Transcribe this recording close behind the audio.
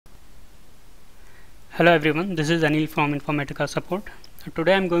Hello everyone, this is Anil from Informatica Support.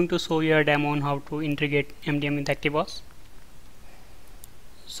 Today I am going to show you a demo on how to integrate MDM with ActiveVOS.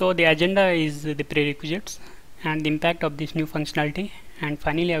 So the agenda is the prerequisites and the impact of this new functionality, and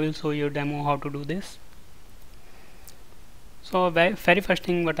finally I will show you a demo how to do this. So very first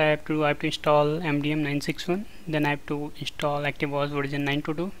thing what I have to do, I have to install MDM 961, then I have to install ActiveVOS version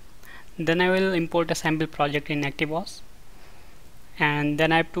 922, then I will import a sample project in ActiveVOS, and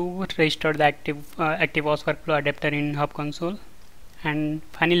then I have to register the ActiveVOS workflow adapter in Hub Console, and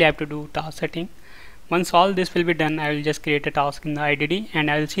finally I have to do task setting. Once all this will be done, I will just create a task in the IDD and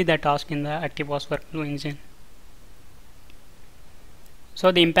I will see that task in the ActiveVOS workflow engine.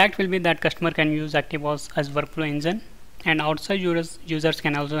 So the impact will be that customer can use ActiveVOS as workflow engine, and outside users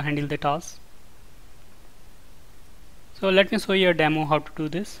can also handle the tasks. So let me show you a demo how to do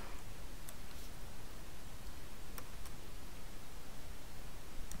this.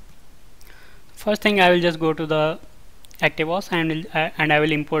 First thing, I will just go to the ActiveVOS and I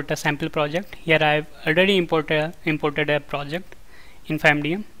will import a sample project. Here I have already imported a project in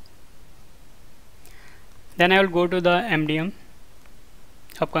MDM. Then I will go to the MDM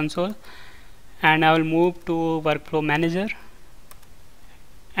Hub Console and I will move to Workflow Manager,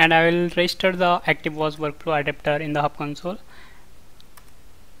 and I will register the ActiveVOS workflow adapter in the Hub Console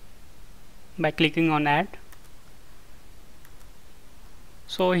by clicking on Add.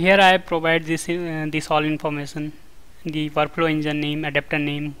 So here I provide this all information: the workflow engine name, adapter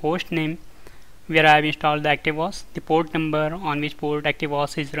name, host name where I have installed the ActiveVOS, the port number on which port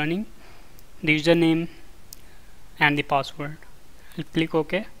ActiveVOS is running, the username and the password. I'll click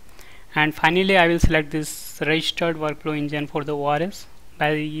OK, and finally I will select this registered workflow engine for the ORS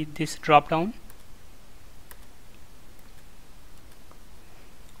by this drop down.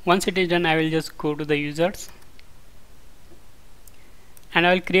 Once it is done, I will just go to the users and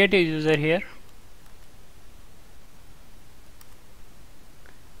I will create a user here.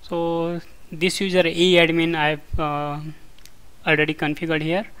 So this user admin I have already configured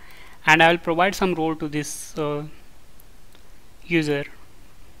here, and I will provide some role to this user.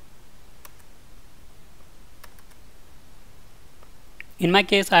 In my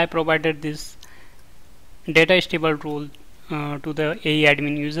case, I provided this data steward role to the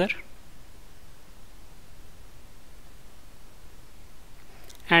admin user,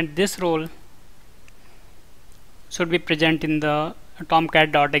 and this role should be present in the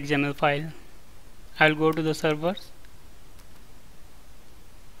tomcat.xml file. I will go to the servers,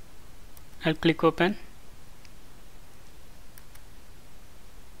 I'll click open,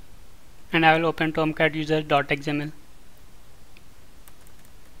 and I will open tomcat user.xml.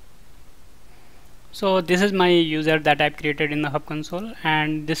 So this is my user that I have created in the Hub Console,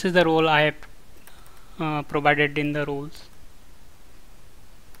 and this is the role I have provided in the roles.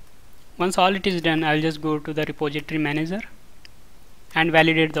 Once all it is done, I will just go to the repository manager and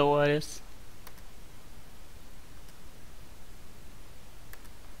validate the ORS.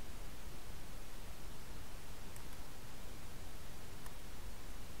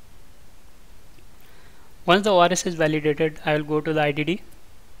 Once the ORS is validated, I will go to the IDD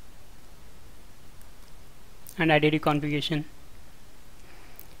and IDD configuration,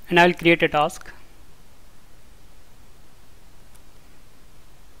 and I will create a task.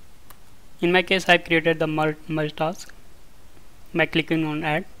 In my case, I have created the merge task by clicking on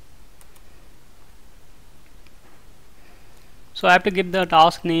Add. So I have to give the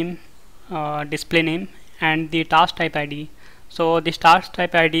task name, display name, and the task type ID. So this task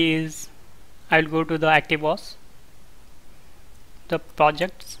type ID is, I will go to the ActiveVOS, the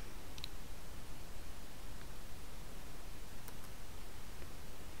projects,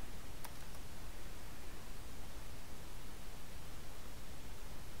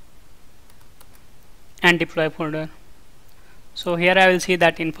 and deploy folder. So here I will see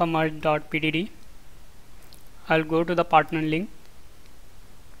that infomerge.pdd. I will go to the partner link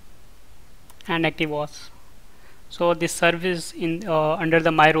and ActiveVOS. So this service in under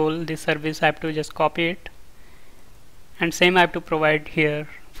the my role, this service I have to just copy it, and same I have to provide here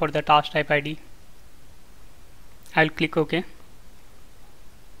for the task type ID. I will click OK.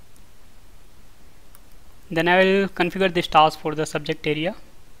 Then I will configure this task for the subject area.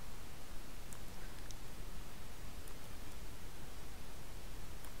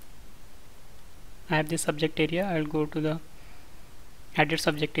 I have this subject area. I will go to the added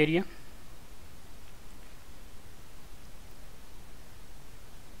subject area.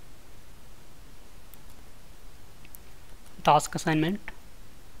 Task assignment,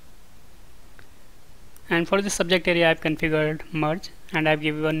 and for this subject area I have configured merge, and I have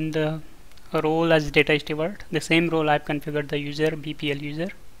given the role as data steward. The same role I have configured the user BPL user.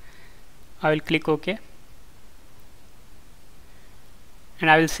 I will click OK. and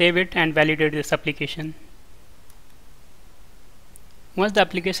I will save it and validate this application. Once the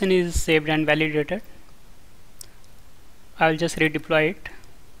application is saved and validated, I will just redeploy it.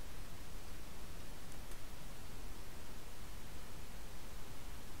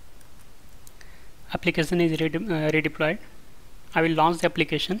 Application is redeployed. I will launch the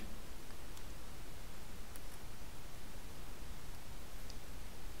application.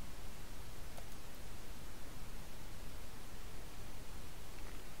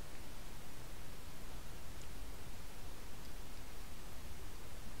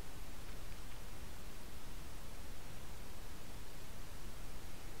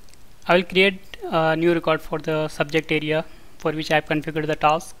 I will create a new record for the subject area for which I have configured the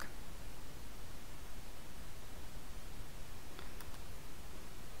task.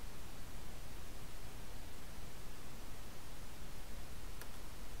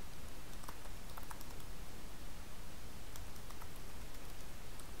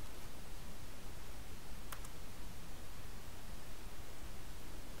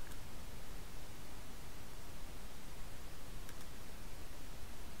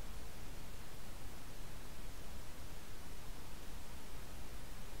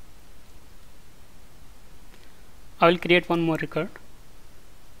 I will create one more record.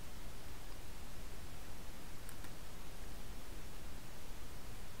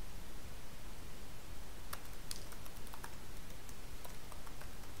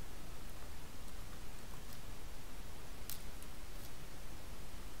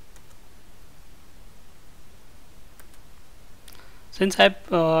 Since I have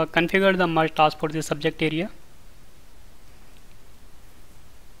configured the merge task for the subject area,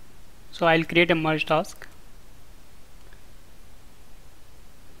 so I will create a merge task.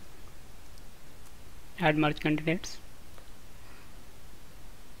 Add merge candidates.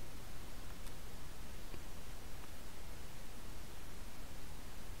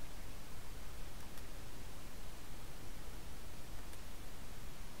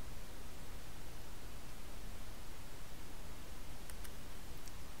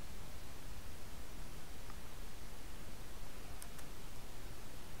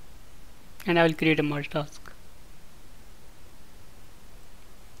 And I will create a merge task.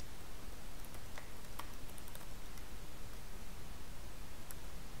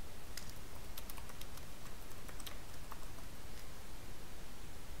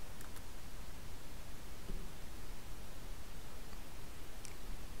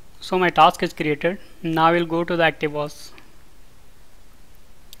 So my task is created. Now I will go to the ActiveVOS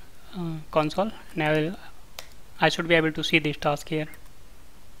console, and I should be able to see this task here.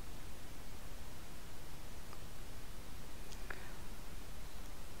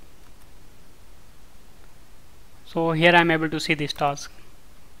 So here I am able to see this task.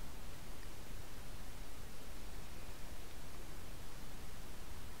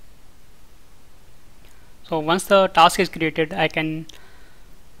 So once the task is created, I can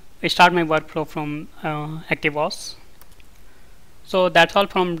start my workflow from ActiveVOS. So that's all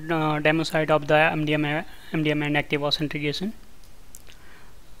from demo side of the MDM and ActiveVOS integration.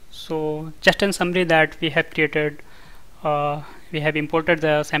 So just in summary, that we have created, we have imported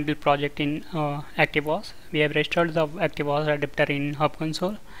the sample project in ActiveVOS. We have registered the ActiveVOS adapter in Hub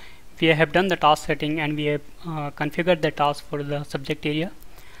Console. We have done the task setting, and we have configured the task for the subject area,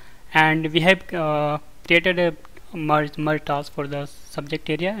 and we have created a merge task for the subject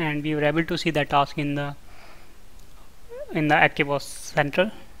area, and we were able to see the task in the ActiveVOS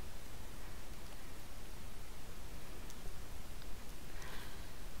Central.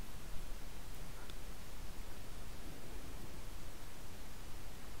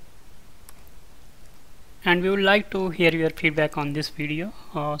 And we would like to hear your feedback on this video,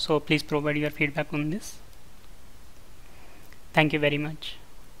 so please provide your feedback on this. Thank you very much.